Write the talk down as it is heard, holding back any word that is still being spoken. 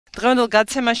დღევანდელ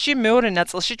გადაცემაში მეორე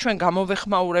ნაწილში ჩვენ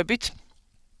გამოვეხმაურებით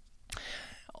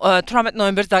 18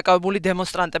 ნოემბერს დაკავებული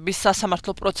დემონსტრანტების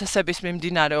სასამართლო პროცესების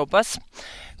მიმდინარეობას.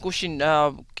 გუშინ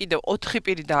კიდევ 4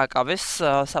 პირი დააკავეს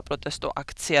საპროტესტო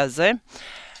აქციაზე.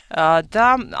 და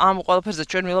ამ ყველაფერზე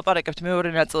ჩვენ ვილაპარაკებთ მეორე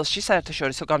ნაწილში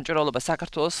საერთაშორისო გამჭვირვალობა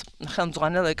საქართველოს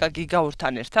ხელმძღვანელ ეკა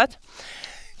გიგაურთან ერთად.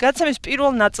 გადაცემის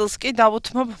პირველ ნაწილს კი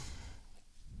დავუთმობ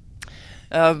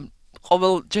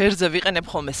ყოველ ჯერზე ვიყენებ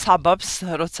ხოლმე საბაბს,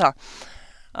 როცა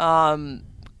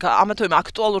ამა თუ იმ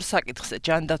აქტუალურ საკითხზე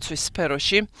ჯანდაცვის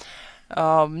სფეროში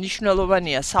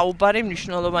მნიშვნელოვანია საუბარი,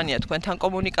 მნიშვნელოვანია თქვენთან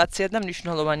კომუნიკაცია და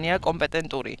მნიშვნელოვანია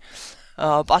კომპეტენტური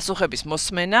პასუხების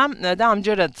მოსმენა და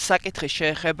ამჯერად საკითხი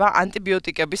შეეხება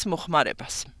ანტიბიოტიკების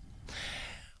მოხმარებას.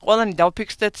 ყველანი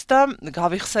დავფიქრდეთ და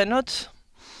გავიხსენოთ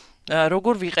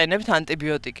როგორ ვიყენებთ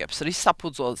ანტიბიოტიკებს, რის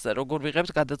საფუძველზე, როგორ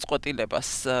ვიღებთ გადაწყვეტილებას,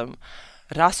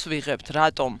 რას ვიღებთ,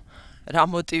 რატომ, რა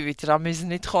მოტივით, რა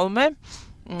მიზნით ხოლმე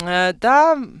და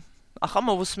ახლა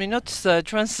მოვუსმინოთ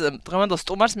ჩვენს დღევანდელ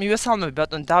სტუმარს მივესალმები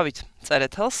ბატონ დავით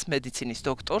წერეთელს, მედიცინის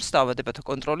დოქტორს, დაავადებათა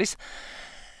კონტროლის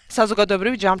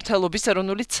საზოგადოებრივი ჯანმრთელობის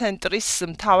ეროვნული ცენტრის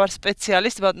მთავარ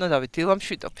სპეციალისტ ბატონო დავით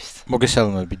დილამშვიდობის.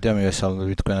 მოგესალმებით და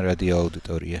მივესალმებით თქვენ რადიო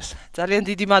აუდიტორიას. ძალიან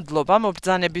დიდი მადლობა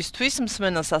მობრძანებისთვის.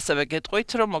 მსმენელს ასევე გეტყვით,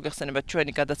 რომ მოგეხსენებათ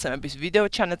ჩვენი გადაცემების ვიდეო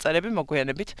ჩანაწერები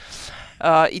მოგვიანებით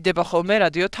იდება ხოლმე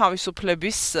რადიო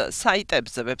თავისუფლების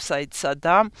საიტებზე, ვებსაიტსა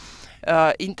და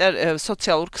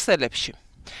სოციალურ ქსელებში.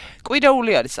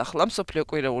 კვირეული არის ახლა მსოფლიო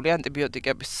კვირეული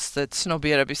ანტიბიოტიკების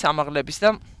ცნობიერების ამაღლების და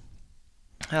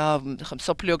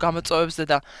მსოფლიო გამოწვევებზე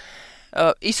და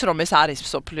ის რომ ეს არის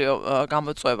მსოფლიო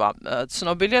გამოწვევა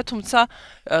ცნობილია, თუმცა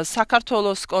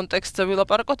საქართველოს კონტექსტზე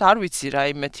ვილაპარაკოთ, არ ვიცი რა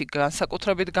იმეთი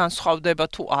განსაკუთრებით განსხვავდება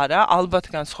თუ არა, ალბათ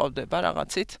განსხვავდება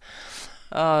რაღაცით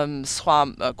სხვა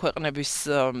ქვეყნების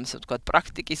ასე ვთქვათ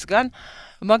პრაქტიკისგან,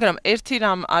 მაგრამ ერთი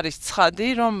რამ არის ცხადი,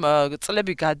 რომ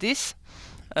წლები გადის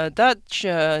და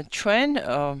ჩვენ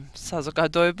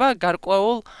საზოგადოება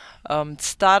გარკვეულ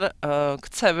მცდარ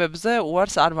ქცევებზე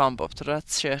უარს არ ვამბობთ, რაც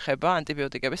შეეხება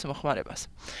ანტიბიოტიკების მოხმარებას.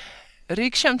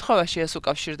 რიგ შემთხვევაში ეს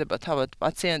უკავშირდება თავად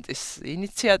პაციენტის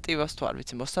ინიციატივას თუ არ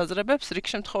ვიცი მოსაზრებებს, რიგ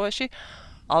შემთხვევაში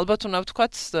ალბათ უნდა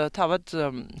ვთქვათ თავად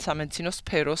სამედიცინო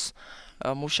სფეროს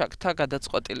მუშაკთა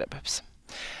გადაწყვეტილებებს.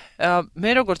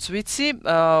 მე როგორც ვიცი,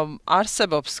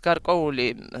 არსებობს გარკვეული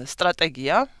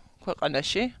სტრატეგია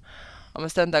ქვეყანაში,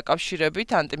 ამასთან დაკავშირებით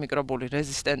ანტიმიკრობული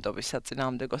რეზისტენტობის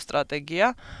საწინააღმდეგო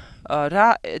სტრატეგია, რა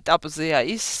ეტაპზეა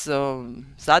ის,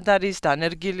 მზად არის,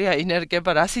 დანერგილია,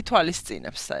 ინერგება, რას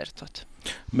ითვალისწინებს საერთოდ?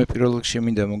 მე პირველ რიგში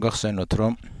მინდა მოგახსენოთ,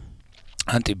 რომ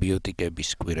ანტიბიოტიკების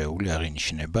კვირეული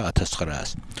აღინიშნება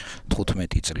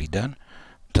 1915 წლიდან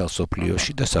მთელ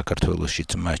მსოფლიოში და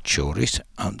საქართველოშიც მათ შორის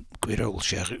ამ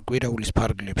კვირაულის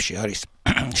ფარგლებში არის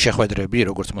შეხვედრები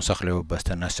როგორც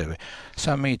მოსახლეობასთან, ასევე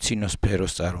სამედიცინო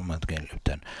სფეროს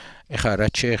წარმომადგენლებთან. ეხლა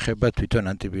რაც შეეხება თვითონ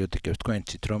ანტიბიოტიკებს, თქვენ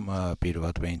იცით, რომ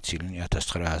პირველად პენიცილინი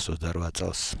 1928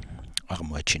 წელს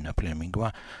აღმოაჩინა ფლემინგმა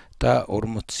და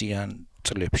 40-იან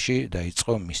წლებში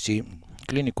დაიწყო მისი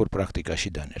კლინიკურ პრაქტიკაში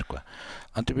დანერგვა.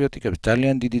 ანტიბიოტიკებს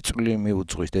ძალიან დიდი წვლილი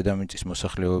მიუძღვის დედამიწის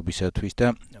მოსახლეობისათვის და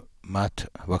მათ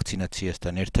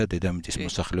ვაქცინაციასთან ერთად დედამიწის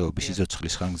მოსახლეობის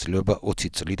სიცოცხლის ხანგრძლივობა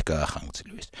 20 წლით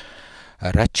გაახანგრძლივეს.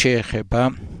 რაც შეეხება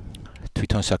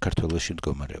თვითონ საქართველოში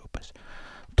მდგომარეობას.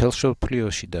 მთელ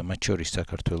მსოფლიოში და მათ შორის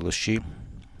საქართველოში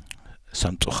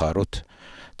სამწუხაროდ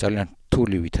ძალიან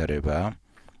რთული ვითარებაა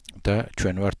და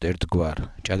ჩვენ ვართ ერთგვარ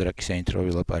ჭადრაკის ენით რო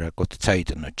ვილაპარაკოთ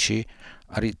ცაიტნოტში,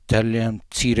 არის ძალიან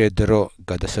მცირე დრო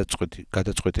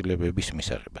გადაწყვეტილებების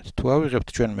მისაღებად. თუ ავიღებთ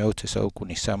ჩვენ მე-20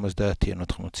 საუკუნის 70-იან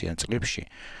 80-იან წლებში,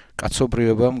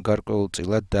 კაცობრიობამ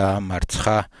გარკვეულწილად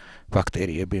დაამარცხა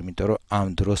ბაქტერიები, იმიტომ რომ ამ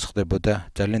დროს ხდებოდა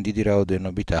ძალიან დიდი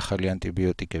რაოდენობით ახალი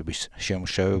ანტიბიოტიკების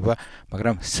შემუშავება,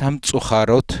 მაგრამ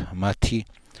სამწუხაროდ მათი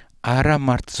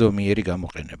არამართზომიერი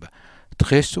გამოყენება.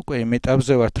 დღეს უკვე იმ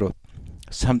ეტაპზე ვართ, რომ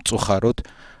სამწუხაროდ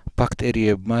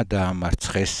ბაქტერიებმა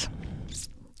დაამარცხეს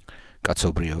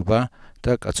კაცობრიობა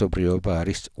და კაცობრიობა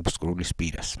არის უფსკრულის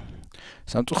პირას.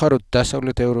 სამწუხაროდ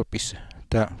დასავლეთ ევროპის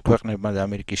და ქვეყნებმა და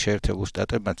ამერიკის შეერთებულ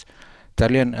შტატებმაც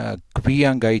ძალიან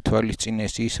გვიან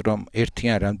გაითვალისწინეს ის, რომ ერთი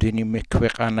ან რამდენიმე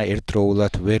ქვეყანა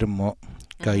ერთდროულად ვერ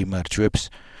გაიმარჯვებს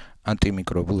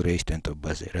ანტიმიკრობულ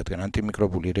რეზისტენტობაზე, რადგან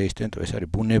ანტიმიკრობული რეზისტენტობა ეს არის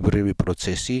ბუნებრივი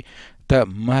პროცესი და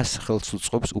მას ხელს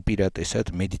უწყობს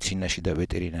უპირატესად მედიცინაში და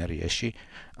ვეტერინარიაში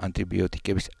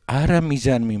ანტიბიოტიკების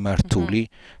არამიზანმიმართული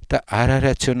და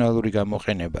არარაციონალური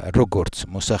გამოყენება, როგორც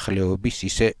მოსახლეობის,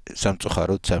 ისე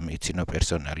სამწუხაროდ სამედიცინო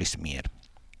პერსონალის მიერ.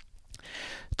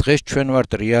 დღეს ჩვენ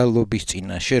ვართ რეალობის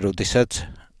წინაშე, როდესაც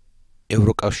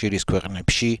ევროკავშირის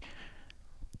ქვეყნებში,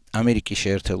 ამერიკის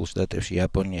შეერთებულ შტატებში,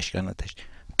 იაპონიაში, კანადაში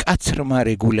მკაცრმა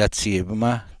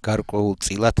რეგულაციებმა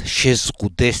გარკვეულწილად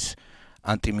შეზღუდეს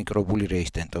ანტიმიკრობული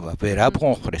რეზისტენტობა. ვერ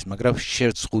აბღონხრეს, მაგრამ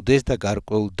შეზღუდეს და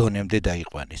გარკვეულ დონემდე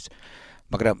დაიყვანეს.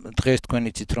 მაგრამ დღეს თქვენ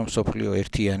იცით, რომ მსოფლიო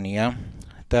ერთიანია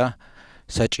და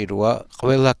საჭიროა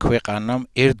ყველა ქვეყანამ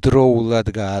ერთდროულად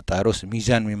გაატაროს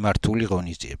მიზანმიმართული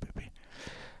ღონისძიებები.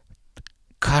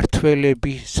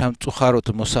 ქართველები სამწუხაროდ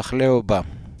მოსახლეობა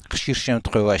ხშირ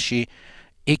შემთხვევაში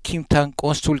ექიმთან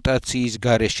კონსულტაციის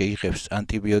გარეშე იღებს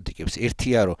ანტიბიოტიკებს.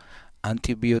 ერთია რომ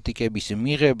ანტიბიოტიკების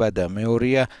მიღება და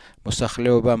მეორეა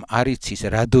მოსახლეობამ არ იცის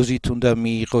რა დოზით უნდა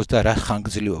მიიღოს და რა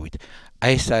ხანგრძლივობით.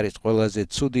 აი ეს არის ყველაზე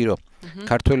ცუდი, რომ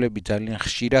ქართველები ძალიან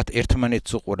ხშირად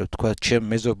ერთმანეთს უყურებთ, თქვა ჩემ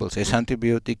მეზობელს ეს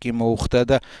ანტიბიოტიკი მოუხდა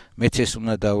და მეც ეს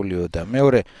უნდა დავლიო და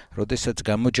მეორე, როდესაც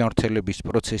გამოჯანმრთელების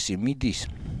პროცესი მიდის,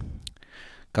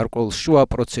 გარკვეულ შუა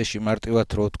პროცესში მარტივად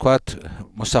რო ვთქვათ,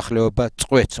 მოსახლეობა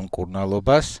წყვეტს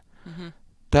მკურნალობას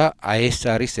და აი ეს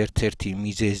არის ერთ-ერთი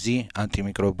მიზეზი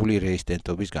ანტიმიკრობული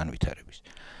რეზისტენტობის განვითარების.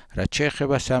 რაც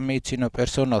შეეხება სამედიცინო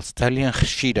პერსონალს, ძალიან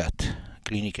ხშირად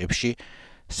კლინიკებში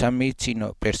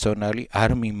სამედიცინო პერსონალი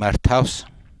არ მიმართავს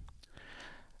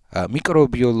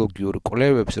მიკრობიოლოგიურ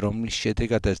კვლევებს, რომლის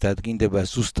შედეგადაც დადგინდება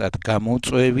ზუსტად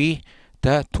გამოწვევი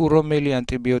და თუ რომელი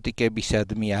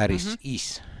ანტიბიოტიკებისადმი არის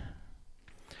ის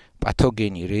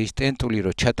პათოგენი რეზისტენტული,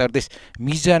 რომ ჩატარდეს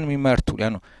მიზანმიმართული,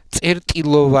 ანუ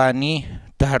წერტილოვანი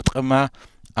დარტყმა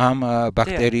ამ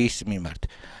ბაქტერიის მიმართ.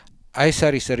 აი ეს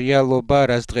არის რეალობა,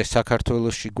 რაც დღეს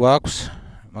საქართველოში გვაქვს,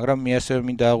 მაგრამ მე ასევე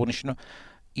მინდა აღვნიშნო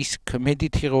ის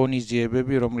ქმედითი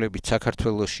ღონისძიებები, რომლებიც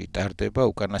საქართველოში ტარდება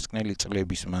უკანასკნელი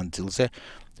წლების მანძილზე.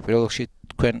 პირველ რიგში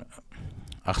თქვენ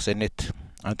ახსენეთ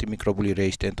ანტიმიკრობული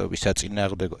რეზისტენტობის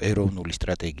საწინააღმდეგო ეროვნული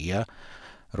სტრატეგია,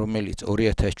 რომელიც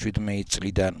 2017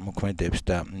 წლიდან მოქმედებს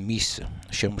და მის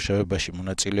შემუშავებაში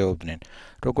მონაწილეობდნენ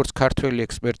როგორც ქართველი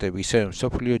ექსპერტები, ისე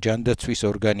მსოფლიო ჯანდაცვის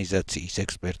ორგანიზაციის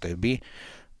ექსპერტები.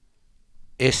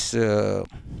 ეს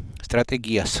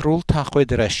სტრატეგია სრულ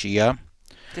თანხმედრაშია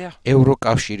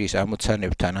ევროკავშირის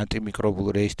ამოცანებთან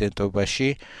ანტიმიკრობულ რეზისტენტობაში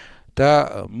და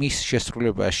მის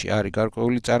შესრულებაში არის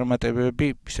გარკვეული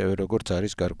წარმატებები, ისევე როგორც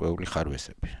არის გარკვეული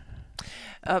ხარვესები.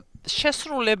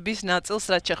 შესრულების ნაწილს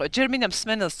რაც შეეხება, ჯერ მინდა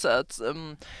მსმენელს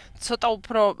ცოტა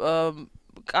უფრო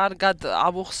კარგად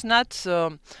ავუხსნათ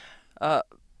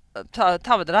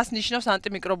თავად რას ნიშნავს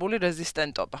ანტიმიკრობული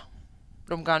რეზისტენტობა.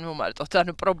 რომ განვუმარტოთ,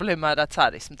 ანუ პრობლემა რაც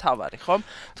არის მთავარი, ხომ?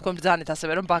 თქვენ ბრძანეთ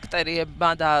ასევე რომ ბაქტერიებმა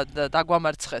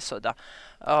დაგვამარცხესო და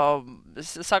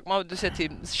საკმაოდ ისეთი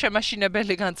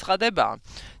შემაშინებელი განცხადებაა.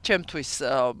 ჩემთვის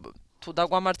თუ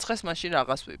დაგვამარცხეს, მაშინ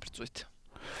რაღაც ვიბრძვით.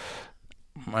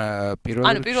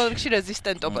 პირველ რიგში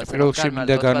რეზისტენტობაზე. პირველ რიგში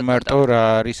მინდა განმარტო რა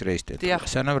არის რეზისტენტობა.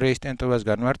 სანამ რეზისტენტობას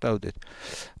განმარტავდეთ,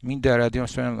 მინდა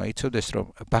რადიომსმენელმა იცოდეს, რომ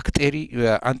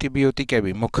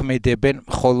ანტიბიოტიკები მოქმედებენ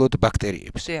მხოლოდ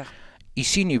ბაქტერიებს.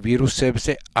 ისინი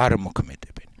ვირუსებზე არ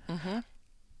მოქმედებენ.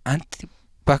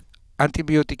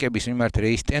 ანტიბიოტიკების მიმართ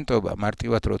რეზისტენტობა,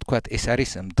 მარტივად რო ვთქვათ, ეს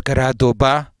არის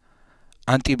მდგრადობა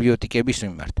ანტიბიოტიკების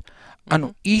მიმართ. ანუ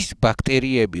ის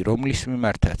ბაქტერიები, რომლის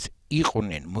მიმართაც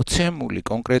იყვნენ მოცემული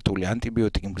კონკრეტული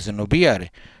ანტიბიოტიკი მგზნობიარე,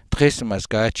 დღეს მას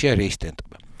გააჩნია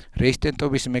რეზისტენტობა.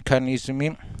 რეზისტენტობის მექანიზმი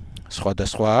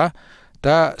სხვადასხვაა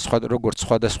და როგორც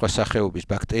სხვადასხვა სახეობის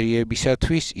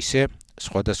ბაქტერიებისათვის, ისე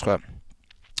სხვადასხვა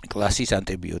კლასის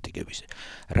ანტიბიოტიკების.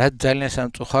 რაც ძალიან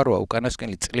სამწუხაროა,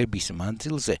 უკანასკნელი წლების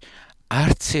მანძილზე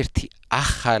არც ერთი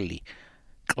ახალი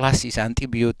კლასის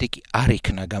ანტიბიოტიკი არ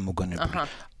იქნა გამოგონებული.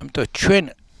 ამიტომ ჩვენ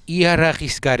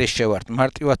იარაღის გარეშე ვართ,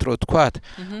 მარტივად რო ვთქვათ,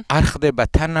 არ ხდება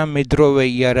თანამედროვე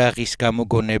იარაღის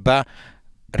გამოგონება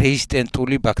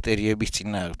რეზისტენტული ბაქტერიების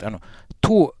წინააღმდეგ. ანუ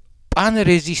თუ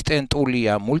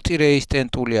პანრეზისტენტულია,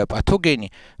 მულტირეზისტენტულია პათოგენი,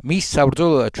 მის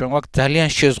საბრძოლოდ ჩვენ გვაქვს ძალიან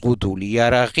შეზღუდული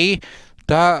იარაღი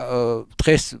და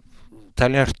დღეს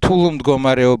ძალიან რთულ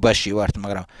მდგომარეობაში ვართ,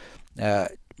 მაგრამ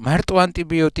მარტო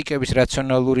ანტიბიოტიკების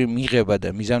რაციონალური მიღება და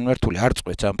მიზანმიმართული არ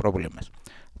წყვეტს ამ პრობლემას.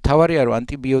 მთავარია რომ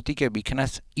ანტიბიოტიკები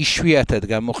იქნას იშვიათად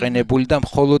გამოყენებული და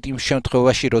მხოლოდ იმ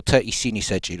შემთხვევაში, როცა ისინი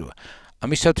საჭიროა.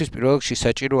 ამისათვის პირველ რიგში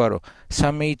საჭიროა, რომ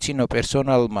სამედიცინო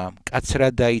პერსონალმა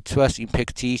მკაცრად დაიცვას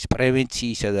ინფექციის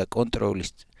პრევენციისა და კონტროლის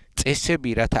წესები,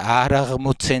 რათა არ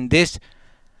აღმოცენდეს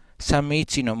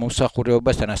სამედიცინო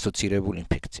მომსახურებასთან ასოცირებული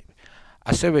ინფექციები.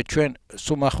 ასევე ჩვენ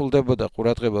სუმახლდებოდა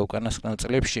ყურადღება უკანასკნელ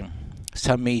წლებში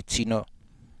სამედიცინო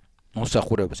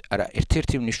მომსახურებაზე. არა,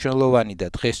 ერთ-ერთი მნიშვნელოვანი და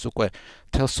დღეს უკვე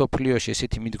მთელ სოფლიოში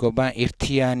ესეთი მიდგომა,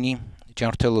 ერთიანი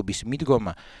ჯანმრთელობის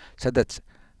მიდგომა, სადაც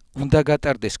უნდა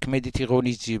გატარდეს ქმედითი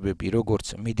ღონისძიებები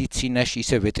როგორც მედიცინაში,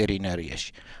 ისე ვეტერინარიაში.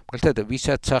 მაგალითად,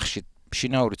 ვისაც სახში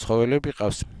შინაური ცხოველები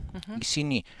ყავს,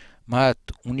 ისინი მათ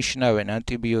უნიშნავენ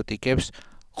ანტიბიოტიკებს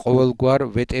ყოველგვარ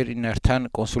ვეტერინართან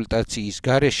კონსულტაციის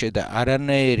გარეშე და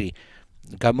არანაირი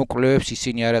გამოკლევებს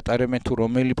ისინი არ ატარებენ თუ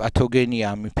რომელი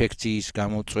პათოგენია ამ ინფექციის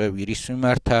გამოწვევი, რის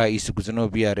მიმართაა ის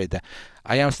გრძნობიარე და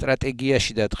აი ამ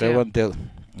სტრატეგიაში და დღევანდელ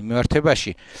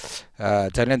მიმართებაში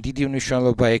ძალიან დიდი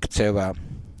მნიშვნელობა ექცევა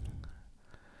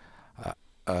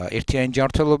ერთიანი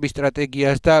ჯანმრთელობის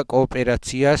სტრატეგიას და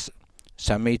კოოპერაციას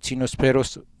სამედიცინო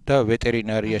სფეროს და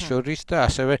ვეტერინარიას შორის და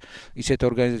ასევე ისეთ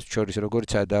ორგანიზაციებს შორის,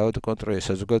 როგორიცაა დაავადებათა კონტროლის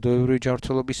საზოგადოებრივი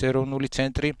ჯანმრთელობის ეროვნული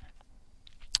ცენტრი,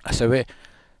 ასევე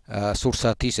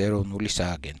სურსათის ეროვნული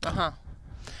სააგენტო.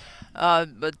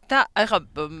 და ახლა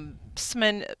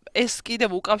სმენ ეს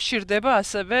კიდევ უკავშირდება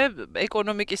ასევე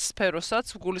ეკონომიკის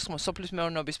სფეროსაც, გულისხმობს სოფლის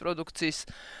მეურნეობის პროდუქციის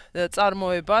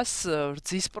წარმოებას,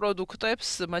 რძის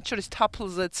პროდუქტებს, მათ შორის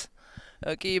თაფლზეც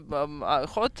კი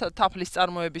ხო თაფლის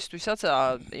წარმოებისთვისაც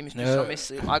იმისთვის რომ ის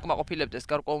აკმაყოფილებდეს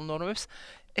გარკვეულ ნორმებს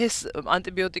ეს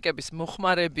ანტიბიოტიკების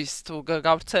მოხმარების თუ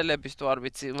გავრცელების თუ არ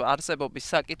ვიცი არსებობის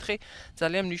საკითხი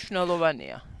ძალიან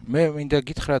მნიშვნელოვანია. მე მინდა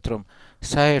გითხრათ რომ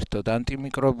საერთოდ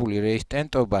ანტიმიკრობული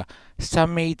რეზისტენტობა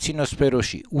სამედიცინო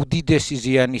სფეროში უდიდესი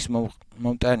ზიანის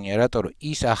მომტანია, რატომ რომ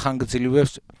ის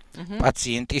ახანგრძლივებს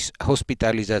პაციენტის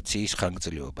ჰოსპიტალიზაციის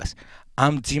ხანგრძლივობას.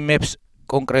 ამძიმებს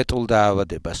კონკრეტულ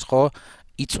დაავადებას, ხო?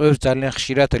 იწვევს ძალიან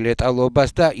ხშირად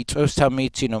ლეტალობას და იწვევს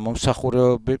სამედიცინო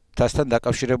მომსახურებასთან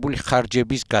დაკავშირებული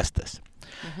ხარჯების გასდას.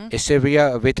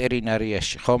 ესევეა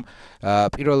ვეტერინარიაში, ხომ?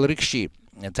 პირველ რიგში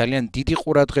ძალიან დიდი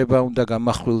ყურადღება უნდა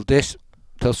გამახვილდეს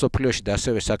მთელ სოფლიოში და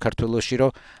ასევე საქართველოში,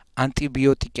 რომ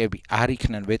ანტიბიოტიკები არ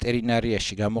იქნან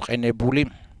ვეტერინარიაში გამოყენებული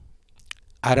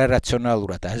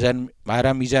არარაციონალურად,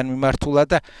 არამიზანმიმართულად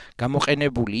და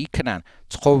გამოყენებული იქნან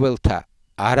ცხოველთა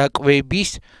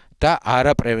არაკვების და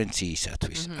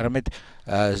არაპრევენციისათვის. არამედ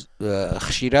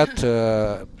ხშირად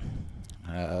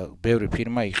ბევრი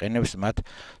ფირმა იყენებს მათ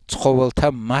ცხოველთა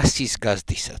მასის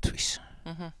გაზდისათვის.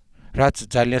 რაც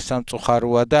ძალიან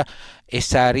სამწუხაროა და ეს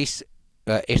არის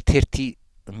ერთ-ერთი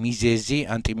მიზეზი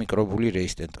ანტიმიკრობული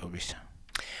რეზისტენტობისა.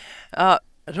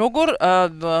 როგორ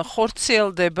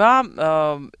ხორციელდება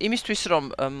იმისთვის რომ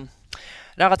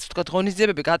რაღაც ვთქვათ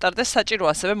ღონისძიებები გატარდეს, საჭირო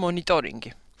ასევე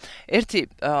მონიტორინგი. ერთი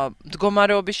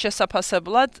მდგომარეობის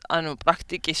შესაფასებლად, ანუ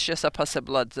პრაქტიკის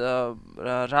შესაფასებლად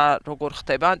რა როგორ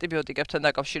ხდება ანტიბიოტიკებთან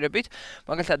დაკავშირებით,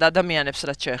 მაგალითად ადამიანებს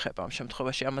რაც შეეხება ამ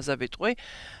შემთხვევაში ამაზე ვიტყვი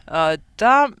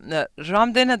და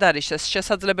რამდენად არის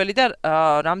შესაძლებელი და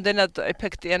რამდენად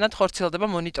ეფექტიანად ხორციელდება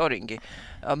მონიტორინგი.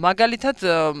 მაგალითად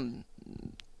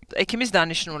ექიმის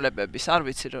დანიშნულებების, არ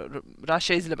ვიცი რა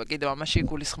შეიძლება კიდევ ამაში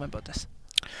იგულისხმებოდეს.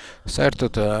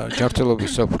 საერთოდ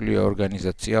ჯანმრთელობის მსოფლიო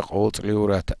ორგანიზაცია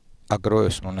ყოველწლიურად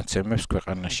აგროვებს მონაცემებს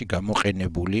ქვეყანაში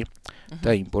გამოყენებული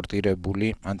და იმპორტირებული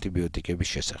ანტიბიოტიკების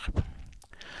შესახებ.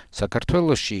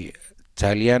 საქართველოში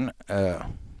ძალიან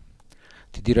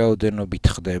დიდი რაოდენობით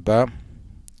ხდება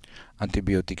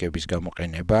ანტიბიოტიკების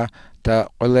გამოყენება და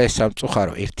ყველა ეს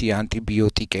სამწუხარო ერთი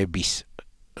ანტიბიოტიკების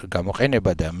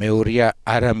გამოყენება და მეორეა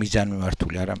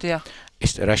არამიზანმიმართული,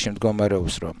 ეს რა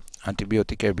შემდგომარეობს რომ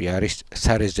ანტიბიოტიკები არის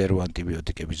სარეზერვო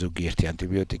ანტიბიოტიკები, ზოგიერთი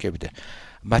ანტიბიოტიკები და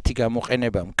მათი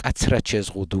გამოყენება მკაცრად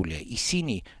შეზღუდულია.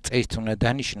 ისინი წესით უნდა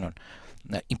დანიშნონ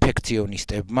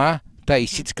ინფექციონისტებმა და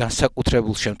ისიც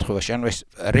განსაკუთრებულ შემთხვევაში. ანუ ეს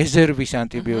რეზერვის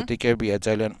ანტიბიოტიკებია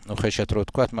ძალიან უხეშად რო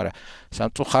ვთქვათ, მაგრამ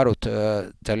სამწუხაროდ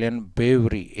ძალიან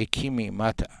ბევრი ექიმი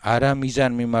მათ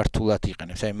არამიზანმიმართულად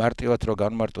იყენებს. აი მარტივად რო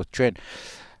განმარტოთ ჩვენ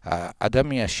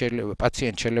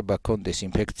პაციენტ შეიძლება ჰქონდეს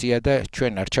ინფექცია და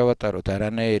ჩვენ არ ჩავატაროთ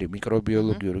არანაირი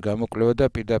მიკრობიოლოგიური გამოკვლევა და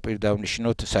პირდაპირ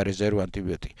დავნიშნოთ სარეზერვო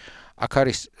ანტიბიოტიკი. აქ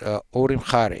არის ორი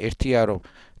მხარე, ერთია რომ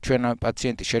ჩვენ ამ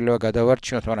პაციენტი შეიძლება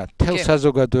გადავარჩინოთ, მაგრამ მთელ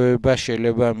საზოგადოებას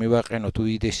შეიძლება მივაყენოთ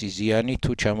უდიდესი ზიანი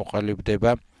თუ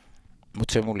ჩამოყალიბდება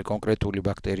მოცემული კონკრეტული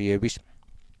ბაქტერიების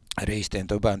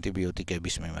რეზისტენტობა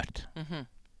ანტიბიოტიკების მიმართ.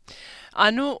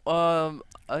 ანუ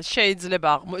შეიძლება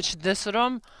აღმოჩნდეს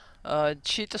რომ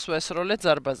ჩიტს ვესროლეთ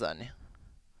ზარბაზანი.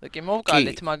 კი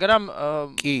მოვკალით, მაგრამ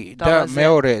კი და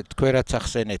მეორე თქვენ რაც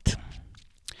ახსენეთ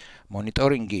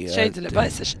მონიტორინგი შეიძლება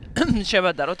ეს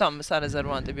შევადაროთ ამ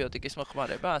სარეზერვო ანტიბიოტიკის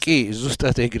მოხმარებას? კი,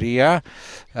 ზუსტად ეგრეა.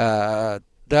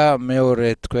 და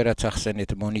მეორე თქვენ რაც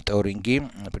ახსენეთ მონიტორინგი,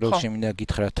 პირველ რიგში მინდა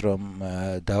გითხრათ რომ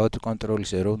დაავადებათა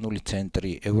კონტროლის ეროვნული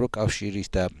ცენტრი ევროკავშირის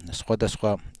და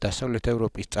სხვადასხვა დასავლეთ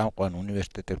ევროპის წამყვან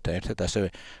უნივერსიტეტებთან ერთად ასევე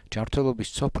ჯანმრთელობის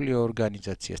მსოფლიო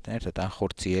ორგანიზაციასთან ერთად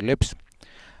ახორციელებს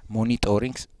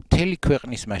მონიტორინგს მთელი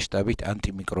ქვეყნის მასშტაბით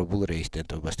ანტიმიკრობულ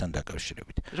რეზისტენტობასთან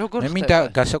დაკავშირებით. მე მინდა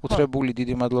განსაკუთრებული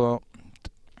დიდი მადლობა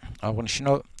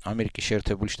აღნიშნო ამერიკის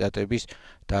შეერთებული შტატების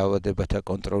დაავადებათა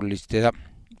კონტროლის და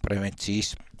პრევენციის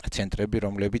ცენტრები,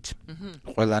 რომლებიც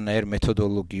ყველანაირ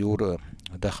მეთოდოლოგიურ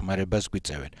დახმარებას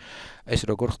გვიწევენ. ეს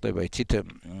როგორ ხდება, იცით,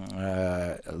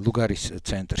 ლუგარის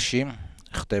ცენტრში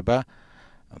ხდება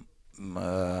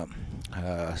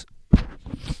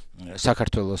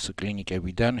საქართველოს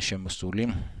კლინიკებიდან შემოსული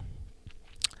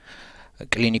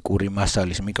კლინიკური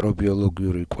მასალის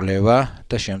მიკრობიოლოგიური კვლევა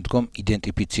და შემდგომ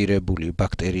იდენტიფიცირებული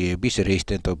ბაქტერიების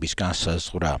რეზისტენტობის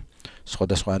განსაზღვრა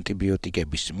სხვადასხვა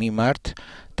ანტიბიოტიკების მიმართ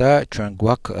და ჩვენ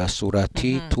გვაქვს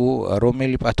სურათი თუ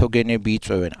რომელი პათოგენები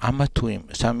იწვევენ ამა თუ იმ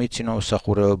სამედიცინო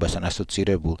მსახურებასთან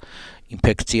ასოცირებულ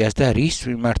ინფექციას და რის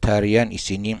მიმართ არიან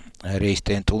ისინი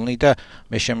რეზისტენტულნი და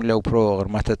მე შემიძლია უფრო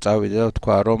ღრმათად წავიდე და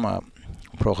ვთქვა რომ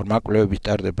უფრო ღრმა კვლევები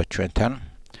ტარდება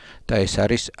ჩვენთან და ეს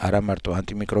არის არა მარტო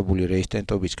ანტიმიკრობული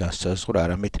რეზისტენტობის განსაზღვრა,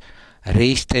 არამედ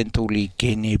რეზისტენტული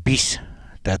გენების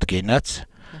დადგენაც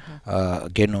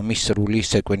გენომის სრული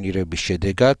სეკვენირების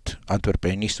შედეგად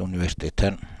ანტვერპენის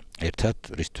უნივერსიტეტთან ერთად,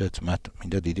 რისთვის მათ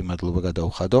მინდა დიდი მადლობა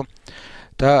გადაუხადო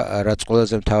და რაც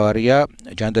ყველაზე მთავარია,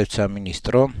 ჯანდაცვის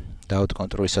სამინისტრო დავით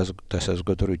კონტროლისა და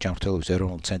საზოგადოებრივი ჯანმრთელობის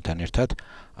ეროვნულ ცენტრთან ერთად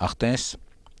ახდენს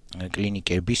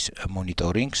კლინიკების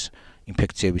მონიტორინგს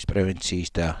ინფექციების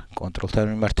პრევენციის და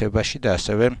კონტროლთან მიმართებაში და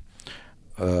ასევე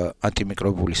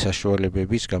ანტიმიკრობული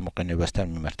საშუალებების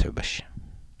გამოყენებასთან მიმართებაში.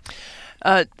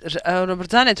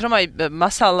 ბრძანეთ რომ აი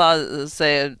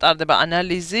მასალაზე ტარდება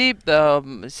ანალიზი,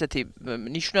 ესეთი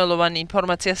მნიშვნელოვანი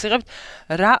ინფორმაციას იღებთ,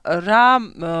 რა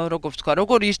როგორ ვთქვა,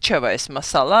 როგორ ირჩევა ეს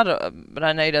მასალა,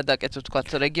 რანაირად აკეთოთ თქვა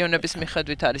რეგიონების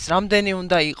მიხედვით არის, რამდენი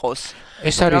უნდა იყოს?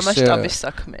 ეს არის მასშტაბის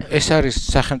საქმეა. ეს არის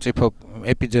სახელმწიფო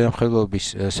ეპიდემიოლოგიის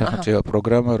სახელმწიფო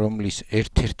პროგრამა, რომლის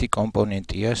ერთ-ერთი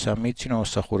კომპონენტია სამედიცინო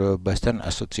მსახურებასთან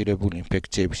ასოცირებული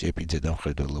ინფექციების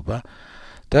ეპიდემიოლოგია.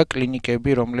 და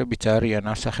კლინიკები, რომლებიც არიან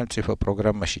ამ სახელმწიფო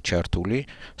პროგრამაში ჩართული,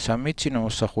 სამედიცინო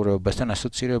მსახურებასთან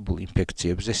ასოცირებულ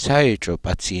ინფექციებზე საეჭვო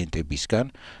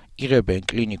პაციენტებისგან იღებენ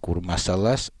კლინიკურ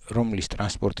მასალას, რომლის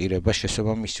ტრანსპორტირება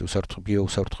შესაბამისი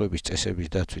უსაფრთხოების წესების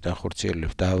დაცვით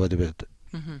ახორციელებს დაავადებათა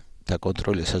და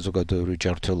კონტროლისა საზოგადოებრივი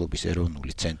ჯანმრთელობის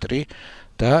ეროვნული ცენტრი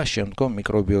და შემდგომ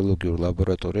მიკრობიოლოგიურ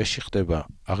ლაბორატორიაში ხდება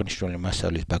აღნიშნული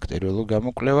მასალის ბაქტერიოლოგიური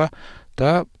გამოკვლევა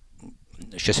და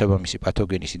შესაბამისი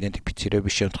პათოგენის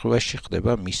იდენტიფიცირების შემთხვევაში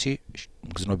ხდება მისი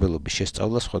გზნობელობის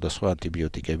შესწავლა სხვადასხვა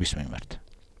ანტიბიოტიკების მიმართ.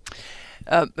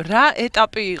 რა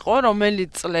ეტაპი იყო, რომელი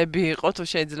წლები იყო, თუ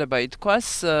შეიძლება ითქვას,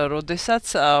 როდესაც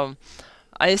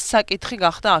აი ეს საკითხი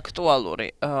გახდა აქტუალური?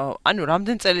 ანუ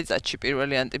რამდენ წელიწადში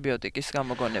პირველი ანტიბიოტიკის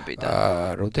გამოგონებიდან?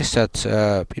 როდესაც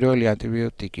პირველი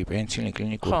ანტიბიოტიკი პენიცილინი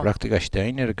კლინიკურ პრაქტიკაში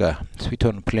დაინერგა,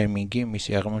 თვითონ ფლემინგი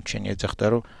მისი აღმოჩენი ეძახდა,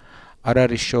 რომ არ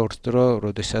არის შორს დრო,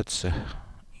 როდესაც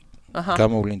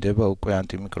გამოვლინდება უკვე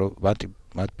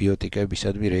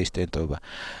ანტიბიოტიკებისადმი რეზისტენტობა.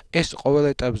 ეს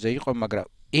ყოველ ეტაპზე იყო, მაგრამ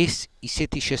ეს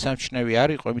ისეთი შესამჩნევი არ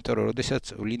იყო, იმიტომ რომ როდესაც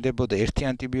ვლინდებოდა ერთი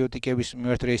ანტიბიოტიკების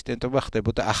მიმართ რეზისტენტობა,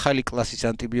 ხდებოდა ახალი კლასის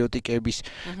ანტიბიოტიკების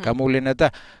გამოვლენა და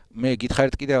მე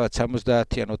გითხარით კიდევაც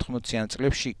 70-ან 80-ან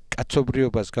წლებში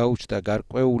კაცობრიობას გაუჩნდა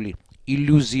გარკვეული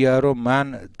ილუზია, რომ მან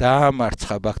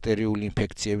დაამარცხა ბაქტერიული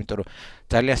ინფექცია, იმიტომ რომ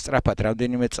ძალიან სწრაფად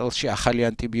რამდენიმე წელში ახალი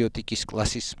ანტიბიოტიკის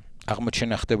კლასის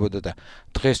აღმოჩენა ხდებოდა და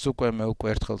დღეს მე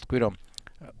ერთხელ ვთქვი, რომ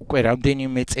უკვე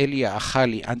რამდენიმე წელია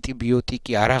ახალი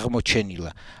ანტიბიოტიკი არ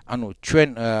აღმოჩენილა. ანუ ჩვენ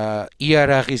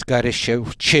იარაღის გარეშე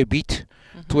ვრჩებით,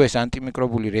 თუ ეს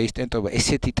ანტიმიკრობული რეზისტენტობა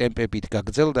ესეთი ტემპებით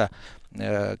გაგრძელდა,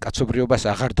 კაცობრიობას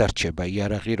აღარ დარჩება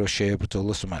იარაღი, რომ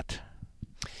შეებრძოლოს მათ.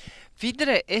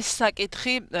 ვიდრე ეს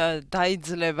საკითხი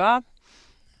დაიძლება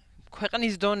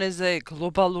ქვეყნის დონეზე,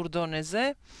 გლობალურ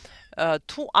დონეზე,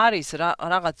 თუ არის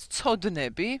რაღაც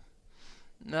ცოდნები,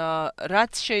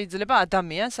 რაც შეიძლება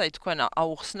ადამიანს, აი თქვენ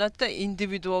აუხსნათ და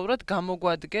ინდივიდუალურად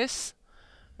გამოგვადგეს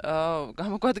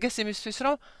იმისთვის,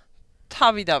 რომ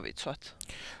თავი დავიცვათ.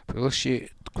 პირველში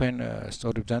თქვენ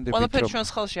სწორი ბრძანდებით, რომ ყველაფერი ჩვენს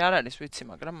ხელში არ არის, ვიცი,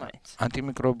 მაგრამ მაინც.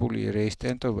 ანტიმიკრობული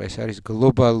რეზისტენტობა ეს არის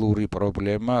გლობალური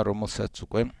პრობლემა, რომელსაც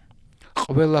უკვე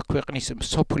ყველა ქვეყნის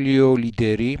მსოფლიო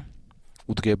ლიდერი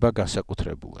უდგება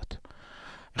განსაკუთრებულად.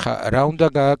 ხა რა უნდა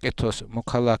გააკეთოს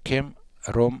მოქალაქემ,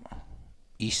 რომ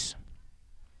ის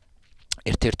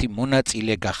ერთ-ერთი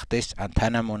მონაწილე გახდეს, ან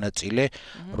თანამონაწილე,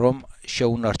 რომ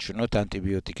შეუნარჩუნოთ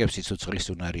ანტიბიოტიკებს სიცოცხლის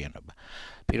უნარიანობა.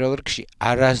 პირველ რიგში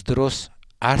არასდროს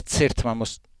არც ერთმა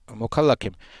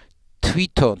მოქალაქემ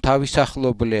თვითონ თავის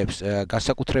ახლობლებს,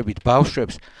 განსაკუთრებით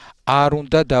ბავშვებს არ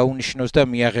უნდა დაუნიშნოს და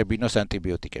მიაღებინოს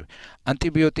ანტიბიოტიკები.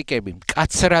 ანტიბიოტიკები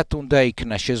მკაცრად უნდა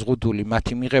იქნა შეზღუდული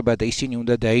მათი მიღება და ისინი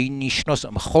უნდა დაინიშნოს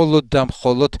მხოლოდ და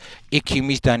მხოლოდ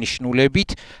ექიმის დანიშნულებით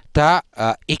და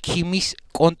ექიმის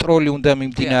კონტროლი უნდა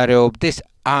მიმდინარეობდეს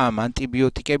ამ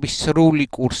ანტიბიოტიკების სრული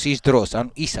კურსის დროს, ანუ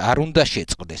ის არ უნდა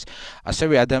შეწყდეს.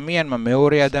 ასევე ადამიანმა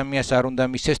მეორე ადამიანს არ უნდა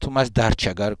მისცეს, თუ მას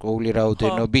დარჩა გარკვეული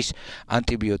რაოდენობის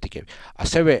ანტიბიოტიკები.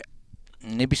 ასევე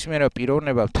ნებისმიერ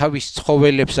პიროვნებამ თავის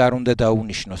ცხოველებს არ უნდა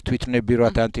დაუნიშნოს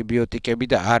თვითნებირად ანტიბიოტიკები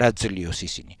და არ აძლიოს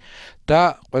ისინი.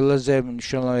 და ყველაზე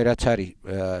მნიშვნელოვანი რაც არის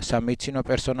სამედიცინო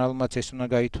პერსონალმაც ეს უნდა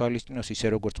გაითვალისწინოს ისე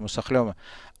როგორც მოსახლეობამ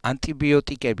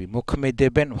ანტიბიოტიკები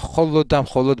მოქმედებენ მხოლოდ და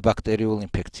მხოლოდ ბაქტერიულ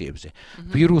ინფექციებზე.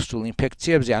 ვირუსულ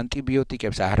ინფექციებზე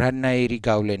ანტიბიოტიკებს არანაირი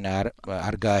გავლენა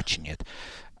არ გააჩნიათ.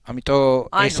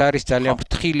 ამიტომ ეს არის ძალიან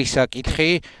ფრთხილი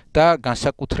საკითხი და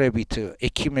განსაკუთრებით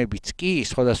ექიმებიც კი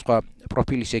სხვადასხვა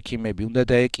პროფილის ექიმები უნდა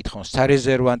დაეკითხონ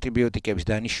სარეზერვო ანტიბიოტიკების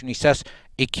დანიშვნისას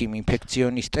ექიმ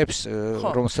ინფექციონისტებს,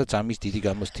 რომელსაც ამის დიდი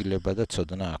გამოცდილება და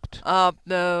ცოდნა აქვთ.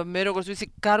 მე როგორც ვიცი,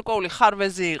 გარკვეული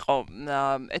ხარვეზი იყო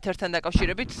ერთ-ერთთან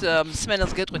დაკავშირებით,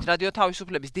 მსმენელს გეტყვით რადიო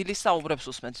თავისუფლების დილის საუბრებს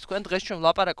უსმენთ. თქვენ დღეს ჩვენ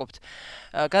ვლაპარაკობთ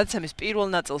გადაცემის პირველ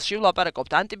ნაწილში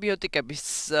ვლაპარაკობთ ანტიბიოტიკების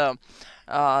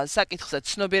საკითხზე,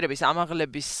 ცნობიერების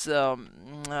ამაღლების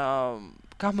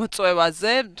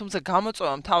გამოწვევაზე, თუმცა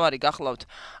გამოწვევა მთავარი გახლავთ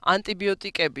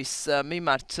ანტიბიოტიკების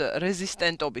მიმართ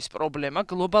რეზისტენტობის პრობლემა,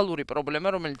 გლობალური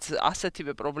პრობლემა, რომელიც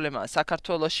ასეთივე პრობლემაა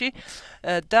საქართველოში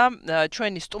და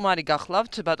ჩვენი სტუმარი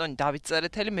გახლავთ ბატონი დავით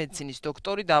წერეთელი, მედიცინის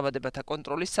დოქტორი, დაავადებათა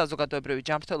კონტროლის საზოგადოებრივი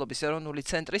ჯანმრთელობის ეროვნული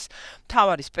ცენტრის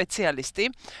მთავარი სპეციალისტი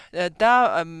და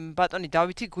ბატონი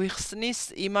დავითი გვიხსნის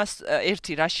იმას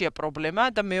ერთი რაშია პრობლემა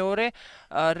და მეორე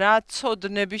რა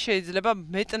ცოდნები შეიძლება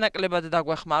მეტნაკლებად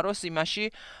დაგვეხმაროს იმაში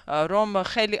რომ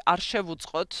ხელი არ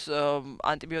შევუწყოთ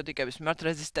ანტიბიოტიკების მიმართ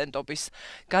რეზისტენტობის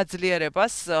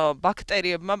გაძლიერებას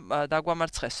ბაქტერიებმა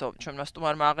დაგვამარცხესო ჩვენმა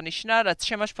სტუმარმა აღნიშნა რაც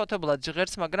შემაშფოთებულად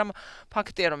ჟღერს მაგრამ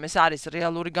ფაქტია რომ ეს არის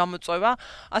რეალური გამოწვევა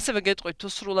ასევე გეტყვით თუ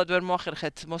სრულად ვერ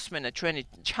მოახერხეთ მოსმენა ჩვენი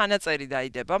ჩანაწერი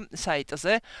დაიდება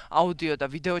საიტზე აუდიო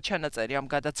და ვიდეო ჩანაწერი ამ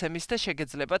გადაცემის და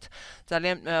შეგეძლებათ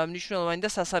ძალიან მნიშვნელოვანი და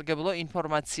სასარგებლო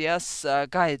ინფორმაციას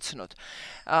გაეცნოთ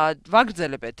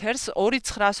ვაგრძელებ ეთერს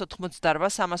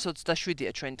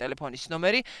 2988327-ია ჩვენი ტელეფონის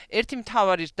ნომერი. ერთი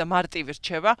მთავარი და მარტივი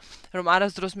რჩება, რომ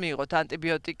არასდროს მიიღოთ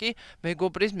ანტიბიოტიკი,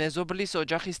 მეგობრის, მეზობლის,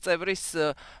 ოჯახის წევრის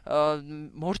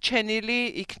მორჩენილი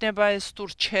იქნება ეს თუ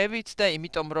რჩევით და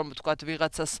იმიტომ რომ თქვათ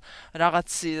ვიღაცას რაღაც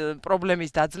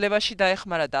პრობლემის დაძლევაში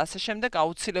დაეხმარა და ასე შემდეგ,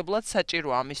 აუცილებლად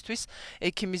საჭიროა ამისთვის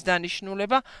ექიმის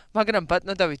დანიშნულება, მაგრამ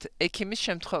ბატონო დავით, ექიმის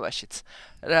შემთხვევაშიც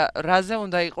რაზე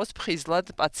უნდა იყოს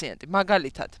ფხიზლად პაციენტი,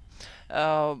 მაგალითად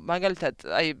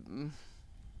აი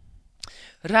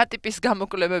რა ტიპის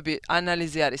გამოკვლევები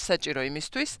ანალიზი არის საჭირო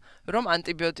იმისთვის, რომ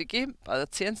ანტიბიოტიკი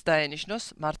პაციენტს დაენიშნოს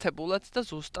მართებულად და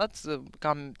ზუსტად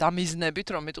დამიზნებით,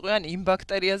 რომ იტყვიან იმ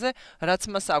ბაქტერიაზე, რაც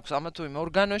მას აქვს ამა თუ იმ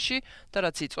ორგანოში და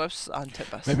რაც იწვევს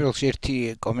ანთებას. მე პირველში ერთი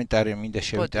კომენტარი მინდა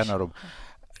შევიტანო, რომ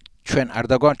ჩვენ არ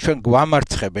ჩვენ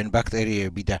გვამარცხებენ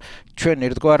ბაქტერიები და ჩვენ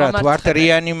ერთგვარად ვართ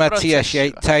რეანიმაციაში,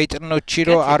 საიტნოთში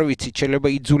რომ არ ვიცი,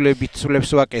 შეიძლება იძულებით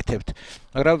სულებს ვაკეთებთ.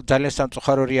 მაგრამ ძალიან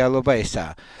სამწუხარო რეალობა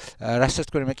ესაა. რასაც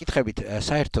თქვენ მეკითხებით,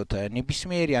 საერთოდ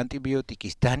ნებისმიერი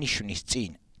ანტიბიოტიკის დანიშვნის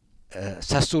წინ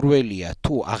სასურველია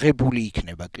თუ აღებული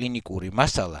იქნება კლინიკური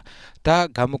მასალა და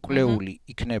გამოკვლეული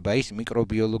იქნება ის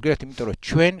მიკრობიოლოგიურად, იმიტომ რომ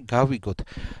ჩვენ გავიგოთ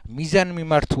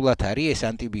მიზანმიმართულად არის ეს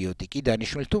ანტიბიოტიკი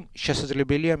დანიშნული თუ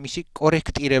შესაძლებელია მისი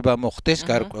კორექტირება მოხდეს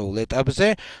გარკვეულ ეტაპზე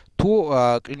თუ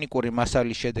კლინიკური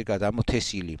მასალის შედეგად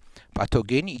ამოთესილი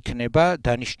პათოგენი იქნება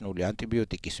დანიშნული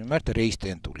ანტიბიოტიკის მიმართ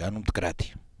რეზისტენტული, ანუ მდგრადი.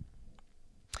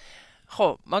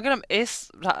 ხო, მაგრამ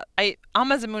ეს აი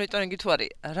ამაზე მონიტორინგი თუ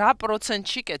არის, რა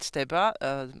პროცენტში კეთდება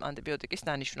ანტიბიოტიკის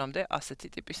დანიშვნამდე ასეთი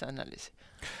ტიპის ანალიზი?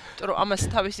 იმიტომ რომ ამას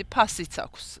თავისი ფასიც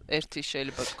აქვს. ერთი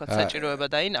შეიძლება თქვა საჭიროება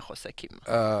დაინახოს ექიმმა.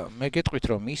 მე გეტყვით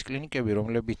რომ ის კლინიკები,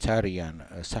 რომლებიც არიან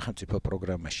სახელმწიფო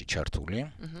პროგრამაში ჩართული,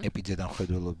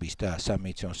 ეპიდემიოლოგიის და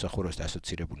სამედიცინო მსახურებასთან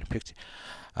ასოცირებული ინფექცია,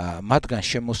 მათგან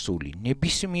შემოსული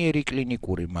ნებისმიერი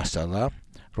კლინიკური მასალა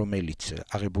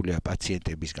რომელიც აღებულია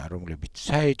პაციენტებისგან, რომლებიც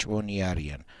საეჭვონი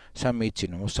არიან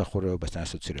სამედიცინო მოსახურეობასთან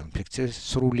ასოცირებულ ინფექციას,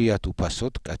 სრულიად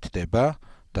უფასოდ კეთდება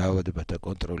დაავადებათა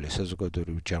კონტროლის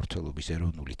საზოგადოებრივი ჯანმრთელობის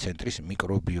ეროვნული ცენტრის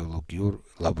მიკრობიოლოგიურ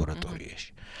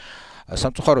ლაბორატორიაში.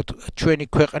 სამწუხაროდ ჩვენი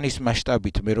ქვეყნის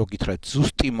მასშტაბით მე რო გითხრათ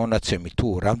ზუსტი მონაცემი თუ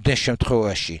რამდენ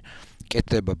შემთხვევაში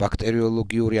კეთდება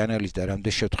ბაქტერიოლოგიური ანალიზი და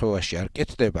რამდენ შემთხვევაში არ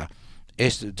კეთდება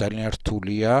ეს ძალიან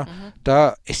რთულია და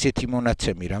ესეთი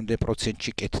მონაცემი რამდენ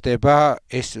პროცენტში კეთდება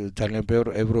ეს ძალიან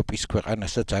ბევრ ევროპის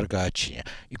ქვეყანასაც არ გააჩნია.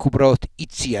 იქ უბრალოდ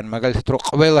იციან მაგალითად რომ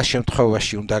ყველა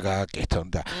შემთხვევაში უნდა გააკეთონ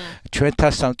და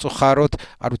ჩვენთან სამწუხაროდ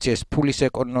არ ვიცი ეს ფულის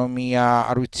ეკონომია,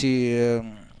 არ ვიცი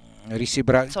რისი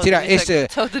ეს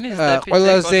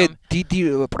ყველაზე დიდი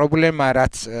პრობლემა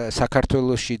რაც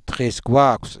საქართველოში დღეს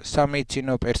გვაქვს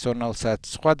სამედიცინო პერსონალსაც,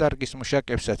 სხვა დარგის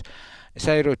მუშაკებსაც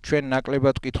ესაა რომ ჩვენ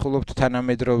ნაკლებად ვკითხულობთ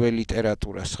თანამედროვე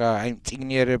ლიტერატურას, ხა, აი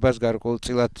წიგნიერებას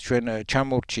გარკვეულწილად ჩვენ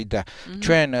ჩამორჩით და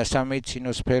ჩვენ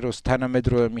სამედიცინო სფეროს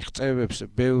თანამედროვე მიღწევებს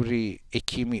ბევრი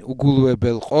ექიმი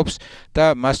უგულვებელ ყოფს და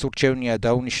მას ურჩევნია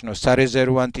დაუნიშნოს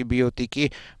სარეზერვო ანტიბიოტიკი,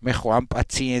 მე ხო ამ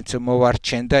პაციენტს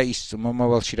მოვარჩენ და ის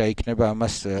მომავალში რა იქნება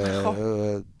ამას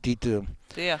დიდ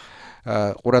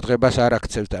ყურადღებას არ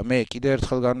აქცევს და მე კიდევ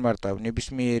ერთხელ განმარტავ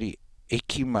ნებისმიერი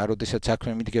ექიმმა, როდესაც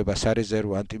საქმე მიდგება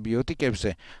სარეზერვო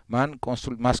ანტიბიოტიკებზე,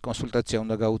 მას კონსულტაცია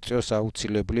უნდა გაუწიოს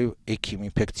აუცილებლივ ექიმ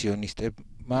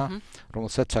ინფექციონისტებმა,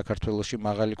 რომელსაც საქართველოში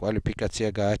მაღალი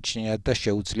კვალიფიკაცია გააჩნიათ და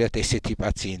შეუძლიათ ესეთი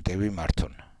პაციენტები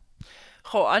მართონ.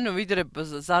 ხო, ანუ ვიდრე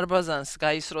ზარბაზანს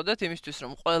გაისროდეთ იმისთვის,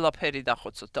 რომ ყველაფერი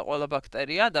დახოცოთ და ყველა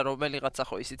ბაქტერია და რომელიღაცა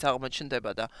ხო ისიც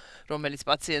აღმოჩნდება და რომელიც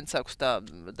პაციენტს აქვს და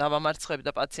დავამარცხებ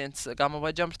და პაციენტს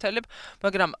გამოვაჯამრთელებ,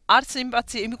 მაგრამ არც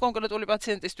იმ კონკრეტული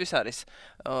პაციენტისთვის არის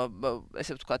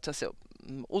ესე ვთქვათ, ასე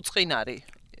უწყინარი.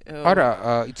 არა,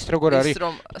 იცით როგორ არის? ის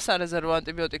რომ სარეზერვო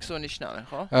ანტიბიოტიკს უნიშნავენ,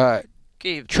 ხო?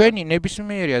 კი. ჩვენი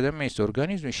ნებისმიერი ადამიანის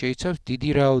ორგანიზმი შეიცავს დიდი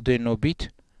რაოდენობით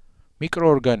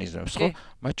მიკროორგანიზმებს, ხო?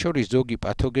 მათ შორის ზოგი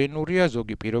პათოგენურია,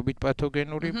 ზოგი პირობით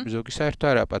პათოგენური, ზოგი საერთოდ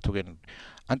არა პათოგენური.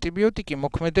 ანტიბიოტიკი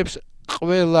მოქმედებს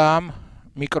ყველა ამ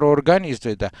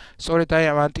მიკროორგანიზმზე და სწორედ აი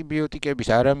ამ ანტიბიოტიკების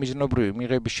არამიზნობრივი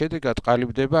მიღების შედეგად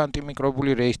ყალიბდება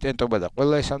ანტიმიკრობული რეზისტენტობა და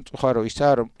ყველა ეს სამწუხარო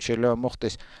ისაა, რომ შეიძლება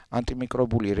მოხდეს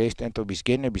ანტიმიკრობული რეზისტენტობის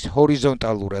გენების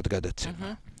ჰორიზონტალურად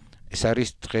გადაცემა. ეს არის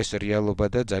დღეს რეალობა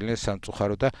და ძალიან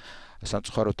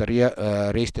სამწუხაროდ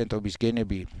რეზისტენტობის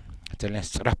გენები ძალიან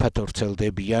სწრაფად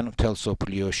ვრცელდებიან მთელ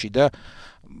სოფლიოში და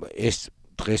ეს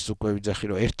დღეს უკვე ვიძახი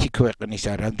რომ ერთი ქვეყნის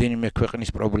ან რამდენიმე ქვეყნის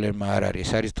პრობლემა არ არის,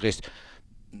 ეს არის დღეს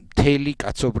მთელი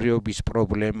კაცობრიობის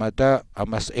პრობლემა და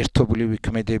ამას ერთობლივი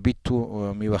ქმედებით თუ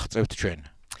მივახწევთ ჩვენ.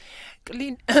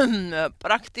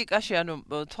 პრაქტიკაში ანუ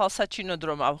თვალსაჩინოდ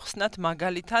რომ ავხსნათ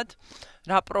მაგალითად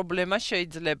რა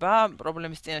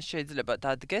პრობლემის წინაშე შეიძლება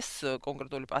დადგეს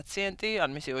კონკრეტული პაციენტი ან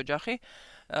მისი ოჯახი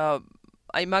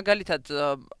აი მაგალითად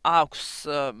აქვს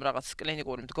რაღაც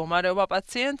კლინიკური მდგომარეობა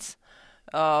პაციენტს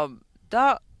და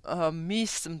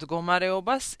მის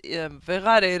მდგომარეობას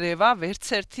ვეღარ ერევა ვერც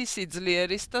ერთი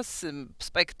სიძლიერის და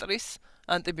სპექტრის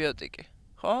ანტიბიოტიკი,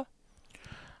 ხო?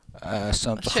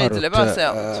 სამწუხაროდ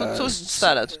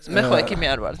მე ხო ექიმი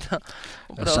არ ვარ და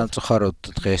სამწუხაროდ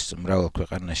დღეს მრავალ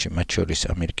ქვეყანაში, მათ შორის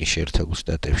ამერიკის შეერთებულ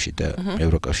შტატებში და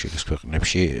ევროკავშირის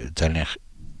ქვეყნებში ძალიან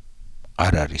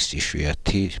არ არის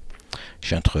იშვიათი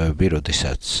შემთხვევები,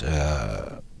 როდესაც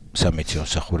სამედიცინო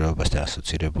მსახურებასთან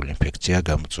ასოცირებული ინფექცია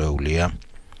გამოწვეულია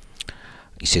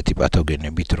ისეთი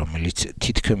პათოგენებით, რომელიც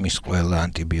თითქმის ყველა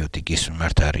ანტიბიოტიკის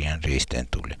მიმართ არიან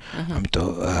რეზისტენტული. ამიტომ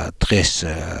დღეს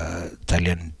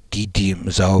ძალიან დიდი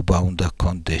მზაობა უნდა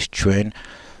გქონდეს ჩვენ,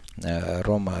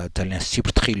 რომ ძალიან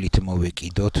სიფრთხილით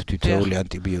მოვეკიდოთ თითოეული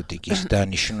ანტიბიოტიკის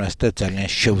დანიშვნას და ძალიან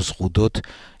შევზღუდოთ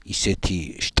ისეთი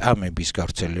შტამების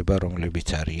გავრცელება, რომლებიც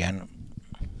არიან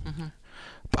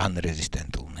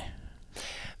პანრეზისტენტულნი.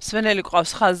 სვენელი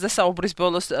ყავს ხაზზე საუბრის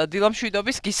ბოლოს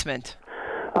დილამშვიდობის გისმენთ.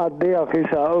 დიახ,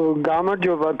 ისა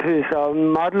გამარჯობა თისა,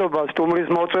 მადლობა სტუმრის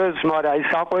მოწვევას, მაგრამ აი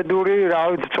საყვედური, რა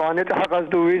ვიცი, წვანე ტახას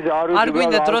თუ ვის არ არ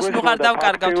გვინდა დროს ნუღარ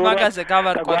დავკარგავთ მაგაზე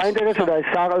გავარკვევთ. გაინტერესებდა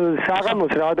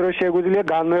საღამოს რა დროს შეგვიძლია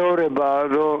განმეორება,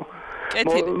 რომ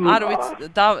კეთილი, არ ვიცი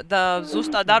და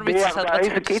ზუსტად არ ვიცი სადღაც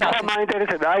 5 საათი.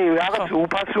 მაინტერესებდა, აი რაღაც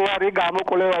უფასო არის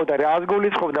გამოკვლევავდა, რას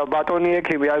გულისხმობდა ბატონი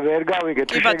ექიმი, აი ვერ გავიგეთ,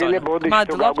 შეგიძლია ბოდიშ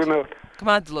თუ გაგვიმეორ.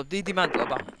 გმადლობ, დიდი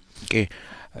მადლობა. კი.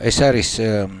 ეს არის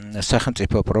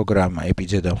სახელმწიფო პროგრამა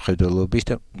ეპიდემიოლოგიის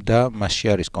და მასში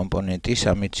არის კომპონენტი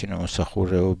სამედიცინო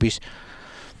მოსახურეობის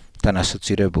თან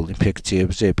ასოცირებულ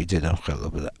ინფექციებზე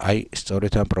ეპიდემიოლოგია. აი,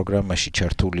 სწორედ ამ პროგრამაში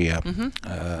ჩართულია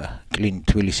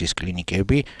თბილისის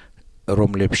კლინიკები,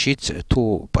 რომლებშიც თუ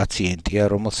პაციენტია,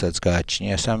 რომელსაც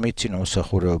გააჩნია სამედიცინო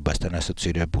მოსახურეობასთან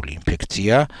ასოცირებული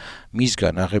ინფექცია,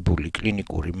 მისგან აღებული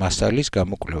კლინიკური მასალის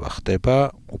გამოკვლევა ხდება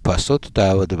უფასოდ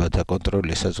დაავადებათა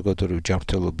კონტროლის საზოგადოებრივი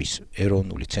ჯანმრთელობის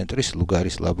ეროვნული ცენტრის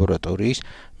ლუგარის ლაბორატორიის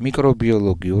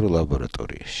მიკრობიოლოგიურ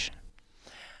ლაბორატორიაში.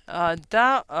 და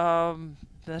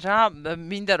რა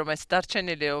მინდა რომ ეს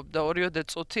დარჩენილი 2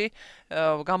 წუთი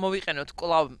გამოვიყენოთ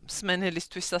კვლავ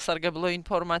მსმენელისთვის სასარგებლო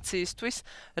ინფორმაციისთვის,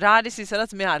 რა არის ის,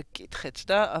 რაც მე არ გკითხეთ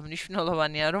და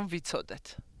მნიშვნელოვანია რომ ვიცოდეთ.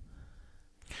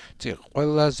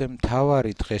 ყველაზე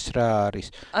მთავარი დღეს რა არის?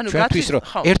 ჩვენთვის რომ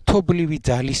ერთობლივი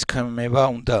ძალისხმევა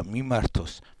უნდა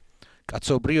მიმართოს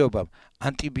კაცობრიობამ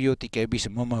ანტიბიოტიკების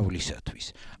მომავლისათვის.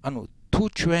 ანუ თუ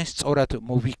ჩვენ სწორად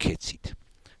მოვიქეცით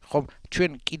ხომ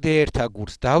ჩვენ კიდე ერთ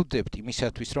აგურს დავდებთ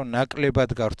იმისათვის რომ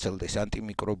ნაკლებად გავრცელდეს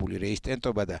ანტიმიკრობული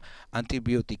რეზისტენტობა და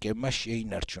ანტიბიოტიკებმა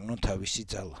შეინარჩუნონ თავისი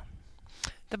ძალა.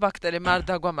 და ბაქტერიებმა არ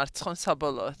დაგვამარცხონ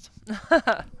საბოლოოდ.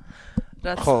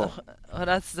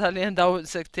 რაც ძალიან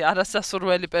დაუსექტი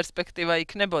არასასურველი პერსპექტივა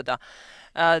იქნებოდა.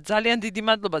 ძალიან დიდი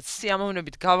მადლობა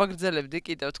სიამოვნებით გავაგრძელებდი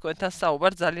კიდევ თქვენთან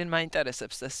საუბარს ძალიან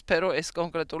მაინტერესებს ეს სფერო ეს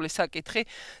კონკრეტული საკითხი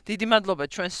დიდი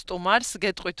მადლობა ჩვენს სტუმარს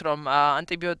გეტყვით რომ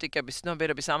ანტიბიოტიკების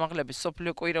ცნობიერების ამაღლების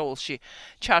სოფლიო კვირეულში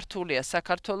ჩართულია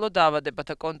საქართველოს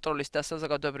დაავადებათა კონტროლის და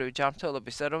საზოგადოებრივი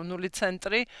ჯანმრთელობის ეროვნული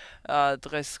ცენტრი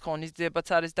დღეს ღონისძიებაც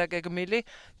არის დაგეგმილი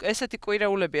ესეთი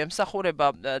კვირეულები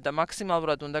ემსახურება და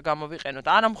მაქსიმალურად უნდა გამოვიყენოთ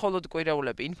არა მხოლოდ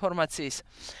კვირეულები ინფორმაციის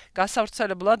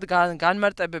გასავრცელებლად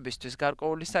განმარტებებისთვის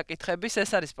გარკვეული საკითხების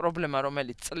ეს არის პრობლემა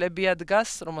რომელიც წლებია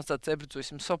დგას რომელსაც ებრძვის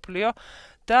მსოფლიო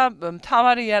და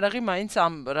მთავარი იარაღი მაინც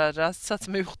ამ რასაც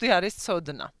მივხვდი არის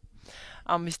ცოდნა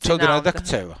ამის ცოდნა და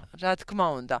ქცევა რა თქმა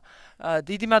უნდა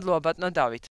დიდი მადლობა ბატონო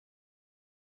დავით